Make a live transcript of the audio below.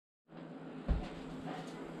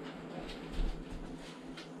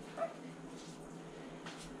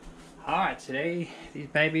Alright, today these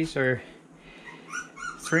babies are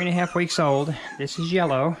 3.5 weeks old. This is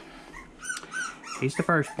Yellow. He's the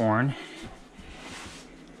firstborn.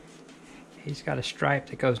 He's got a stripe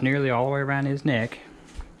that goes nearly all the way around his neck.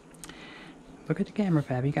 Look at the camera,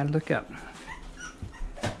 Fabby. You gotta look up.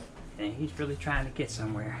 And he's really trying to get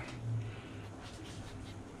somewhere.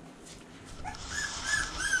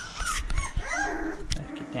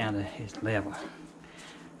 Let's get down to his level.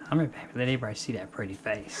 I'm gonna let everybody see that pretty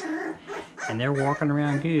face. And they're walking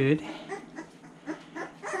around good.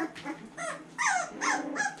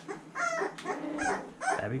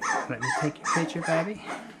 Fabby, let me take your picture, Fabby.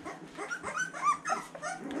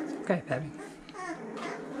 Okay, Fabby.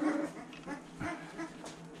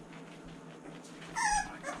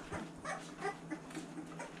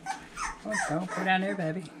 Oh, don't put it down there,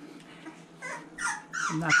 Fabby.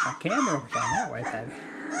 Knock my camera over down that way, Fabby.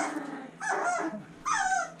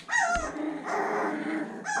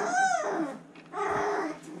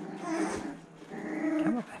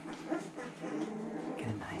 Come on, Fabby. Get a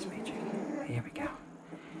nice picture. Here we go.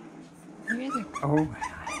 Oh,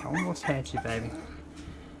 I almost had you, baby.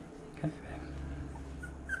 Okay, baby.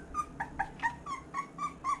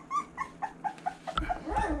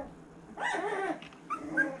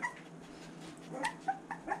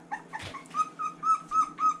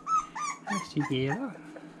 Nice to Yellow.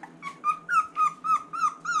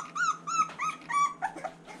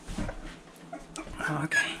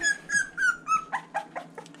 Okay.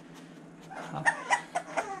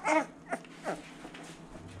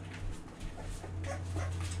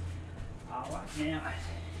 Now,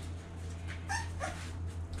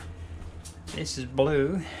 this is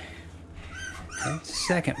Blue. That's the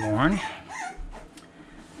second one.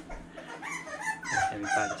 Let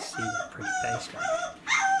everybody see that pretty face.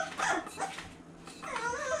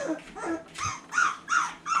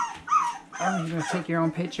 Oh, you're gonna take your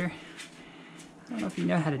own picture? I don't know if you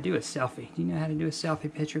know how to do a selfie. Do you know how to do a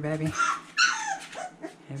selfie picture, baby?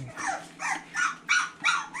 There we go.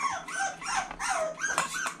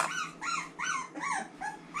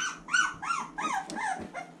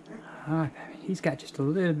 Alright, he's got just a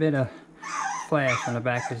little bit of flash on the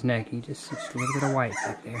back of his neck. He just a little bit of white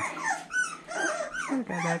back there. There we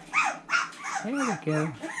go, baby. There we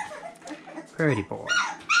go. Pretty boy.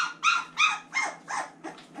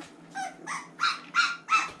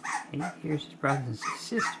 Here's his brothers and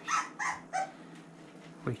sisters.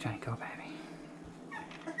 Where you trying to go, baby?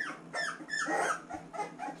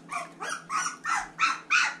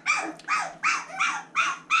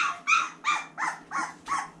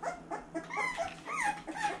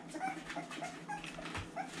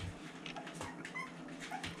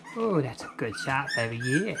 Oh, that's a good shot, baby.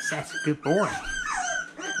 Yes, that's a good boy.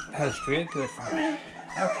 Post real good for me.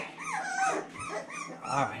 Okay.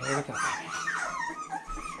 Alright, here we go, baby.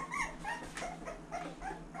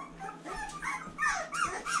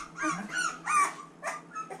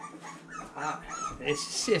 This is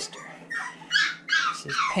sister. This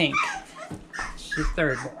is Pink. She's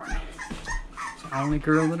thirdborn. It's the only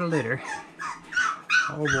girl in the litter.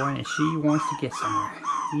 Oh boy, and she wants to get somewhere.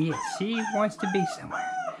 Yes, she wants to be somewhere.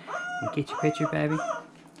 You get your picture, baby? You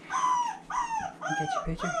get your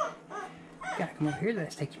picture? You gotta come over here,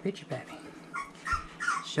 let's take your picture, baby.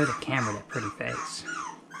 Show the camera that pretty face.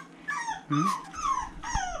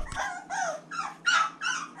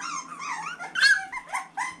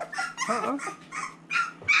 Uh-oh.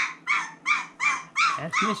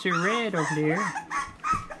 That's Mr. Red over there.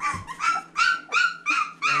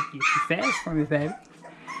 You're too fast for me, baby.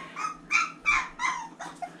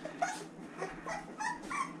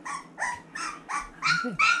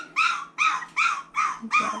 Okay.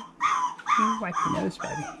 Okay. You wipe your nose,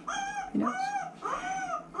 baby. Your nose.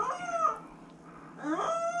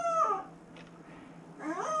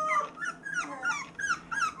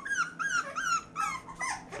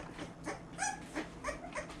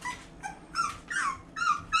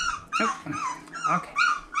 Oh, okay.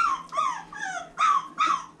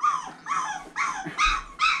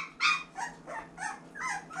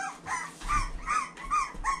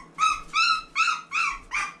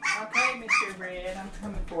 Okay, Mr. Red, I'm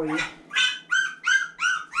coming for you.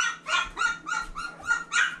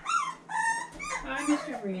 Hi,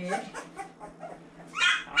 Mr. Red.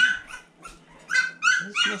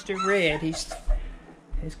 This is Mr. Red.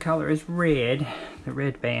 His color is red, the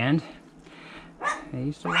red band.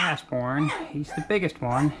 He's the last born. He's the biggest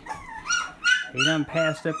one. He done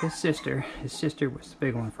passed up his sister. His sister was the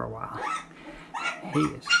big one for a while. He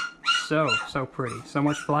is so pretty. So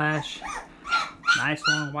much flash. Nice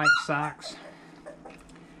long white socks.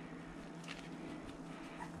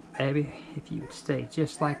 Baby, if you would stay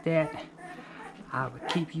just like that, I would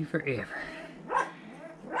keep you forever.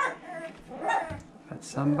 But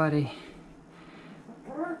somebody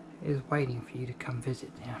is waiting for you to come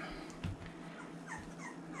visit them.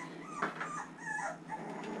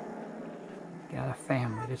 Got a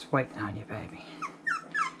family that's waiting on you, baby.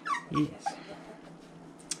 Yes.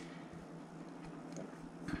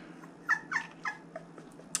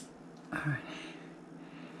 Alright.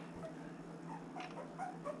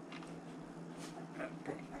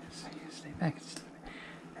 Okay, stay back.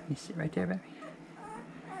 You sit right there, baby.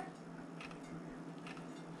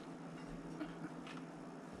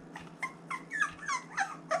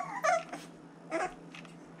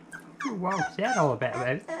 Ooh, what was that all about,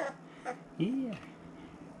 baby? Yeah.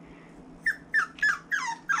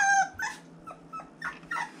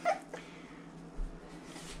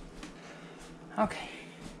 Okay.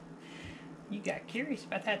 You got curious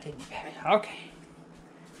about that, didn't you, baby? Okay.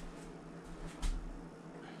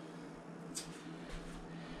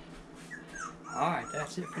 Alright,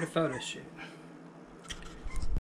 that's it for the photo shoot.